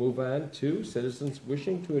 we'll move on to citizens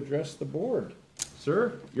wishing to address the board.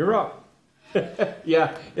 Sir, you're up.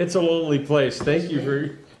 Yeah, it's a lonely place. Thanks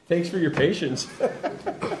for your patience.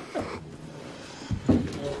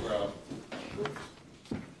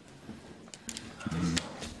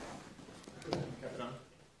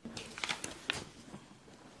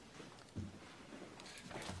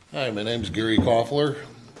 Hi, my name's Gary Koffler.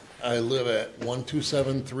 I live at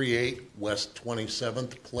 12738 West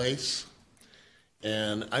 27th Place,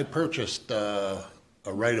 and I purchased a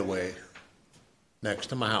right-of-way next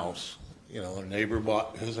to my house. You know, a neighbor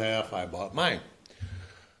bought his half, I bought mine.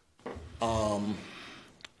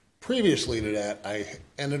 Previously to that, I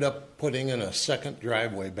ended up putting in a second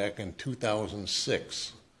driveway back in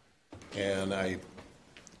 2006, and I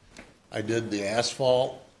did the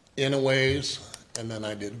asphalt in a ways, and then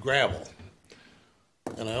I did gravel.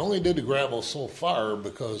 And I only did the gravel so far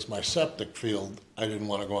because my septic field, I didn't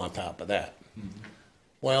want to go on top of that.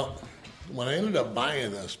 Well, when I ended up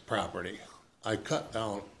buying this property, I cut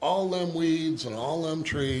down all them weeds and all them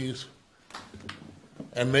trees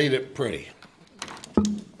and made it pretty.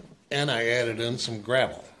 And I added in some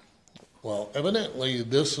gravel. Well, evidently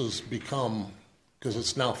this has become, because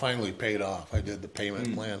it's now finally paid off, I did the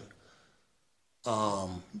payment plan.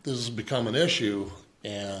 This has become an issue,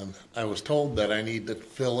 and I was told that I need to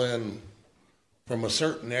fill in from a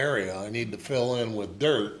certain area. I need to fill in with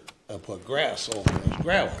dirt and put grass over this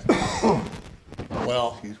gravel.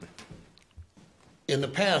 Well, in the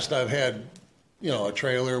past, I've had, you know, a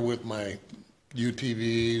trailer with my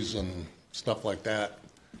UTVs and stuff like that,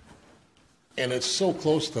 and it's so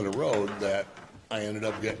close to the road that I ended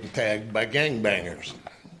up getting tagged by gangbangers.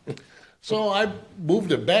 So I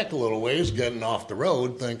moved it back a little ways, getting off the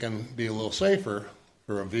road, thinking be a little safer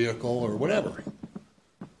for a vehicle or whatever.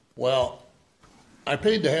 Well, I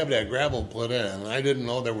paid to have that gravel put in. I didn't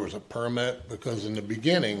know there was a permit because in the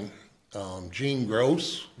beginning, Gene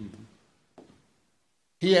Gross,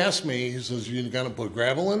 he asked me, he says, "You going to put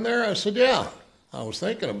gravel in there?" I said, "Yeah." I was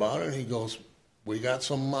thinking about it. He goes, "We got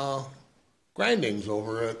some grindings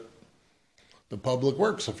over at the Public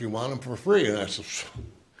Works if you want them for free." And I said,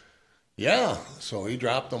 "Yeah." So he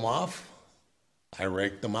dropped them off. I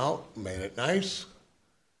raked them out, made it nice.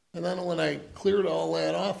 And then when I cleared all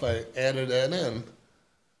that off, I added that in.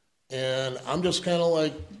 And I'm just kind of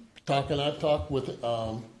like talking, I've talked with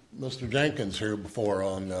Mr. Jenkins here before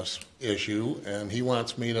on this issue, and he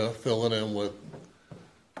wants me to fill it in with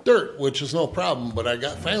dirt, which is no problem, but I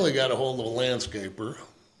finally got a hold of a landscaper,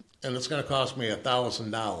 and it's going to cost me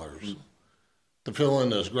 $1,000 to fill in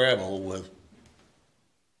this gravel with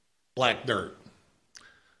black dirt.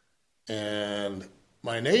 And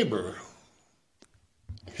my neighbor,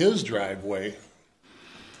 his driveway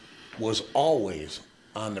was always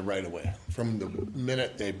on the right-of-way from the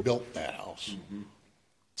minute they built that house.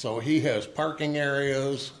 So he has parking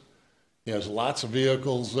areas, he has lots of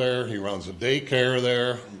vehicles there, he runs a daycare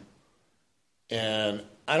there, and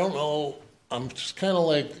I don't know, I'm just kind of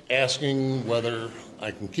like asking whether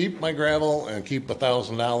I can keep my gravel and keep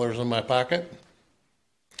 $1,000 in my pocket.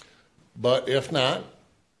 But if not,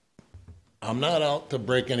 I'm not out to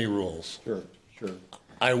break any rules. Sure, sure.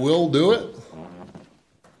 I will do it,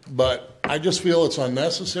 but I just feel it's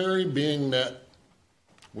unnecessary, being that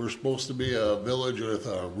we're supposed to be a village with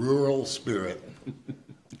a rural spirit.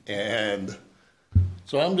 And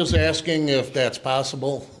so I'm just asking if that's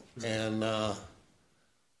possible. And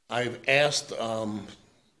I've asked the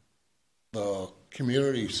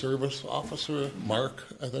community service officer, Mark,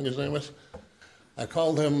 I think his name is. I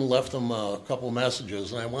called him, left him a couple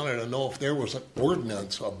messages, and I wanted to know if there was an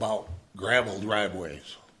ordinance about gravel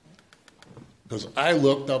driveways. Because I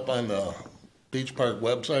looked up on the Beach Park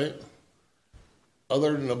website,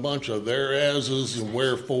 other than a bunch of thereases and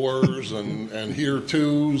wherefores and here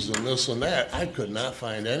tos and this and that, I could not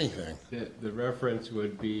find anything. The reference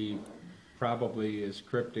would be probably as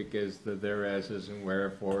cryptic as the thereases and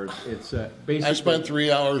wherefores. It's basically. I spent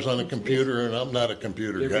 3 hours on a computer, and I'm not a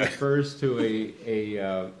computer It guy. refers to a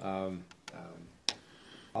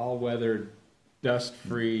all-weather,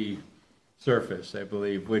 dust-free surface, I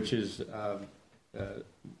believe, which is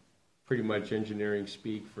pretty much engineering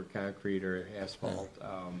speak for concrete or asphalt.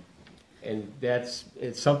 And it's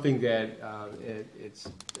something that it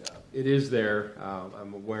is there.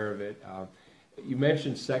 I'm aware of it. You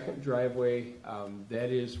mentioned second driveway. That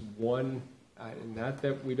is one. Not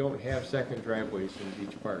that we don't have second driveways in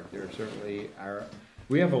Beach Park. There certainly are.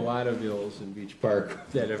 We have a lot of villas in Beach Park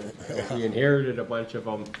that we inherited a bunch of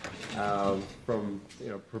them from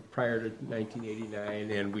prior to 1989,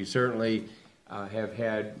 and we certainly have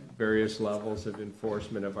had various levels of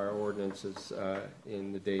enforcement of our ordinances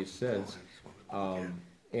in the days since,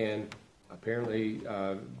 and apparently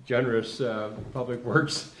generous public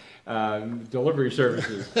works delivery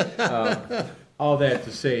services. All that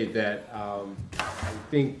to say that I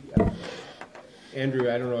think,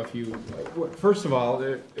 Andrew, I don't know if you, first of all,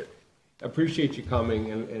 appreciate you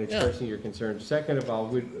coming and expressing your concerns. Second of all,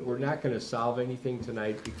 we're not going to solve anything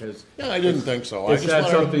tonight because I didn't think so. It's not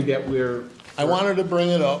something that I wanted to bring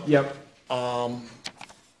it up. Yep.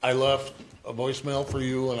 I left a voicemail for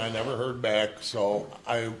you, and I never heard back, so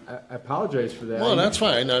I apologize for that. Well, that's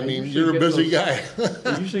fine. I mean, you're a busy guy.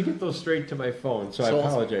 I usually get those straight to my phone, so I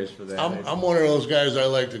apologize for that. I'm one of those guys, I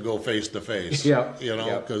like to go face to face. Yeah.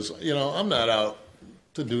 Because, I'm not out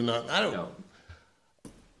to do nothing. I don't know.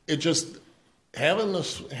 It just, having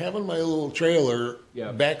my little trailer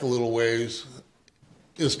back a little ways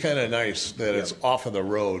is kind of nice that it's off of the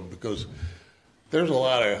road, because there's a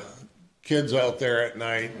lot of kids out there at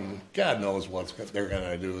night, and God knows what they're going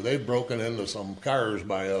to do. They've broken into some cars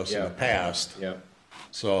by us in the past. Yeah.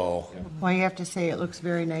 So. Well, you have to say it looks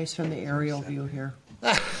very nice from the aerial view here.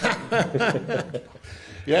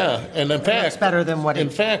 Yeah, and in fact, it's better than what.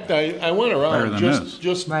 In fact, I went around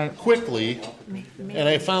just quickly, and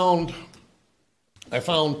I found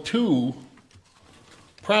two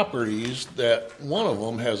properties that one of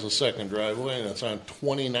them has a second driveway, and it's on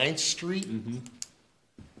 29th Street. Mm-hmm.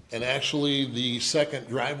 And actually, the second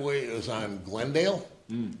driveway is on Glendale.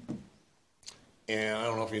 Mm. And I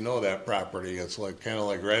don't know if you know that property. It's kind of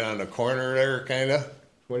like right on the corner there, kind of.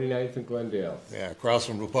 29th and Glendale. Yeah, across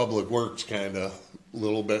from the Public Works, kind of, a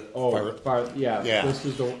little bit. Yeah. This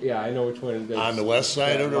is I know which one it is. On the west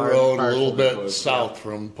side of the road, a little bit south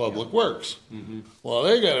from Public Works. Mm-hmm. Well,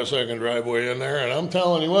 they got a second driveway in there, and I'm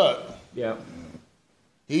telling you what. Yeah.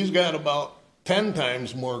 He's got about 10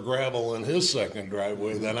 times more gravel in his second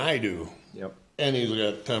driveway than I do. Yep. And he's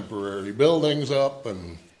got temporary buildings up,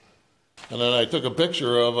 and then I took a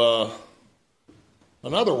picture of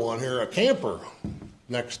another one here, a camper,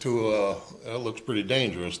 next to it looks pretty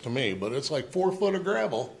dangerous to me, but it's like 4 foot of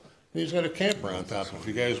gravel. He's got a camper on top, if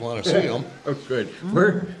you guys want to see him. Oh, good.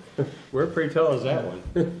 Where, pray tell, is that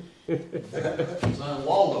one? It's on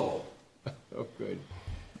Waldo. Oh, good.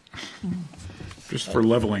 Just for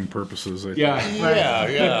leveling purposes. Yeah.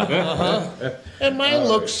 Uh-huh. And mine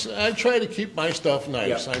looks, I try to keep my stuff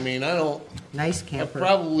nice. Yeah. I mean, I don't. Nice camper. I've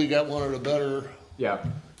probably got one of the better. Yeah.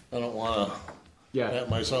 I don't want to pat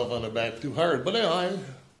myself on the back too hard, but I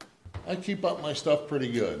keep up my stuff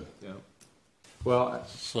pretty good. Yeah. Well,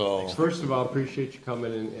 first of all, appreciate you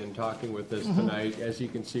coming and talking with us tonight. As you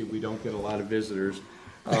can see, we don't get a lot of visitors.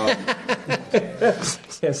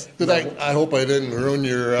 Yes. I hope I didn't ruin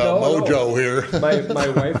your mojo here. My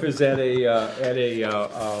wife is at a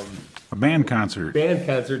band concert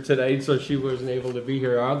tonight, so she wasn't able to be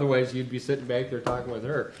here. Otherwise, you'd be sitting back there talking with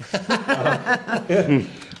her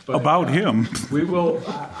about him. We will.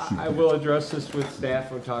 I will address this with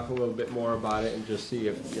staff and talk a little bit more about it and just see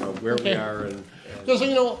if where we are and. Because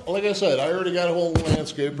like I said, I already got a whole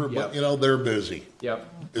landscaper, but they're busy. Yep.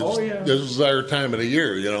 This is our time of the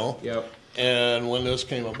year, Yep. And when this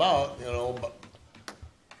came about,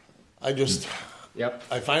 Yep.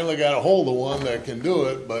 I finally got a hold of one that can do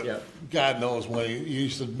it, but Yep. God knows when, he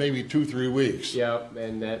said maybe 2-3 weeks. Yep,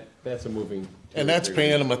 and that's a moving. And that's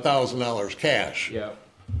paying him $1,000 cash. Yep,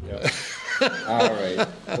 yep. All right.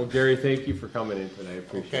 Well, Gary, thank you for coming in tonight. I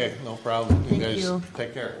appreciate it. Okay, no problem. Thank guys you.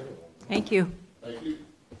 take care. Thank you. Thank you.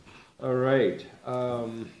 All right.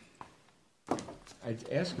 I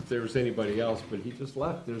asked if there was anybody else, but he just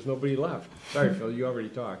left. There's nobody left. Sorry, Phil, you already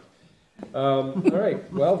talked. All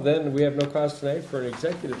right. Well, then we have no cause tonight for an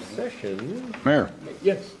executive session. Mayor,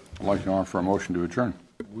 Yes, I'd like to offer a motion to adjourn.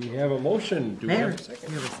 we have a motion. Do we Mayor, have a second?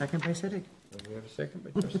 you have a second by Siddick. We have a second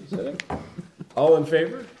by trustee Siddick. All in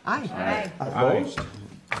favor? Aye. Opposed?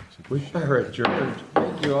 We are adjourned.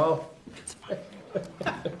 Thank you all.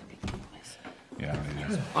 Yeah.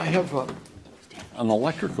 I have An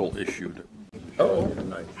electrical issue. Oh,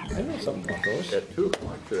 I know something about those. At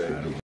 2:00 today.